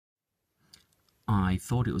I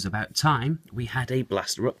thought it was about time we had a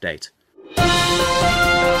blaster update.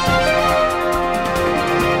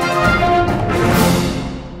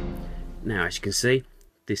 Now, as you can see,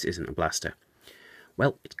 this isn't a blaster.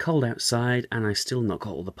 Well, it's cold outside and I still not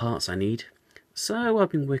got all the parts I need, so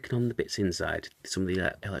I've been working on the bits inside, some of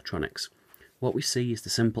the electronics. What we see is the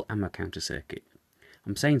simple ammo counter circuit.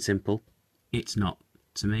 I'm saying simple, it's not.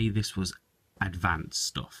 To me, this was advanced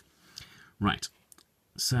stuff. Right,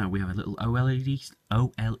 so we have a little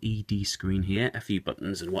OLED screen here, a few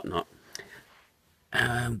buttons and whatnot.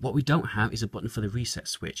 What we don't have is a button for the reset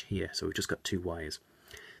switch here, so we've just got two wires.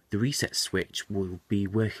 The reset switch will be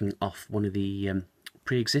working off one of the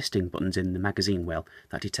pre-existing buttons in the magazine well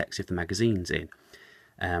that detects if the magazine's in.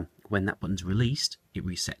 When that button's released, it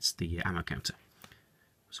resets the ammo counter.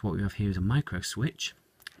 So what we have here is a micro switch.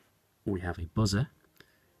 We have a buzzer,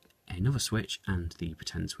 another switch, and the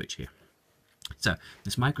pretend switch here. So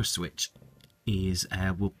this micro switch is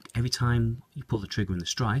every time you pull the trigger in the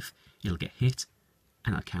strife, it'll get hit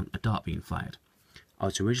and it'll count a dart being fired. I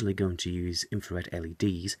was originally going to use infrared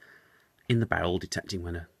LEDs in the barrel detecting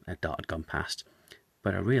when a dart had gone past,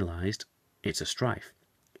 but I realised it's a strife.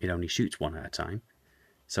 It only shoots one at a time,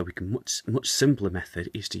 so we can much simpler method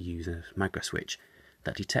is to use a micro switch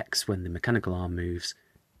that detects when the mechanical arm moves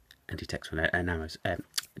and detects when a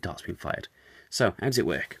dart's been fired. So how does it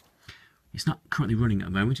work? It's not currently running at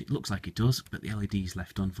the moment. It looks like it does, but the LED is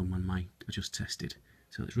left on from when I just tested.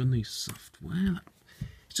 So let's run the software.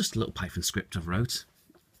 It's just a little Python script I've wrote.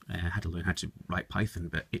 I had to learn how to write Python,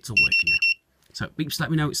 but it's all working now. So beeps let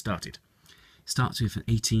me know it started. It starts with an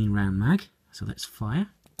 18 round mag, so let's fire.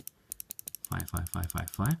 Fire, fire, fire, fire,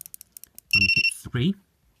 fire. When we hit 3,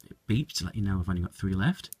 it beeps to let you know I've only got 3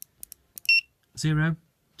 left. 0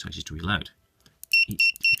 tells you to reload.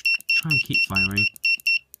 Try and keep firing.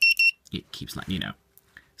 It keeps letting you know.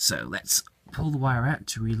 So let's pull the wire out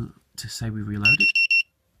to say we reloaded.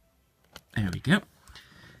 There we go.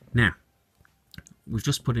 Now, we've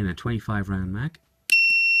just put in a 25 round mag,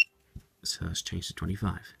 so let's change to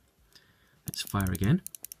 25. Let's fire again.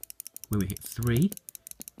 When we hit 3,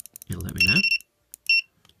 it'll let me know,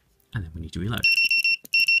 and then we need to reload.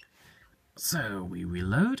 So we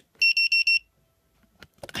reload.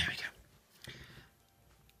 There we go.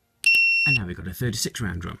 And now we've got a 36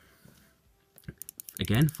 round drum.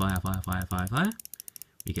 Again, fire, fire, fire, fire, fire.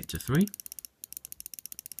 We get to 3,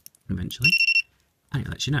 eventually, and it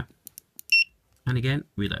lets you know. And again,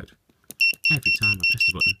 reload. Every time I press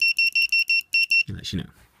the button, it lets you know.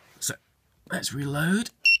 So, let's reload.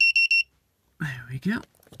 There we go.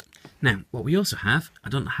 Now, what we also have, I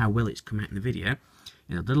don't know how well it's come out in the video,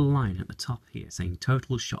 is a little line at the top here saying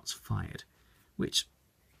total shots fired, which,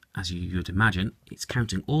 as you would imagine, it's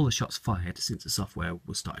counting all the shots fired since the software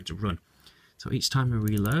was starting to run. So each time we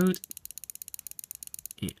reload,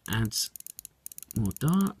 it adds more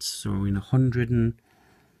darts. So we're in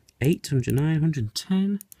 108, 109,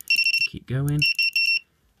 110. Keep going,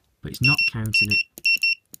 but it's not counting it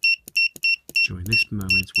during this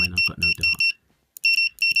moment when I've got no darts.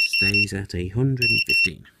 It stays at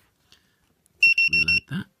 115. Let's reload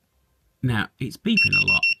that. Now it's beeping a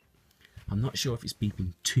lot. I'm not sure if it's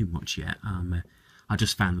beeping too much yet. I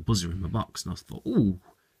just found the buzzer in my box and I thought, ooh,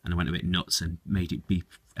 and I went a bit nuts and made it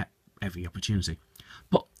beep at every opportunity.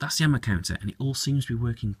 But that's the ammo counter, and it all seems to be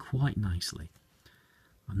working quite nicely.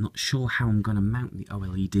 I'm not sure how I'm going to mount the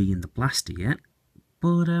OLED in the blaster yet,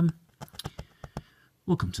 but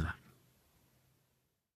we'll come to that.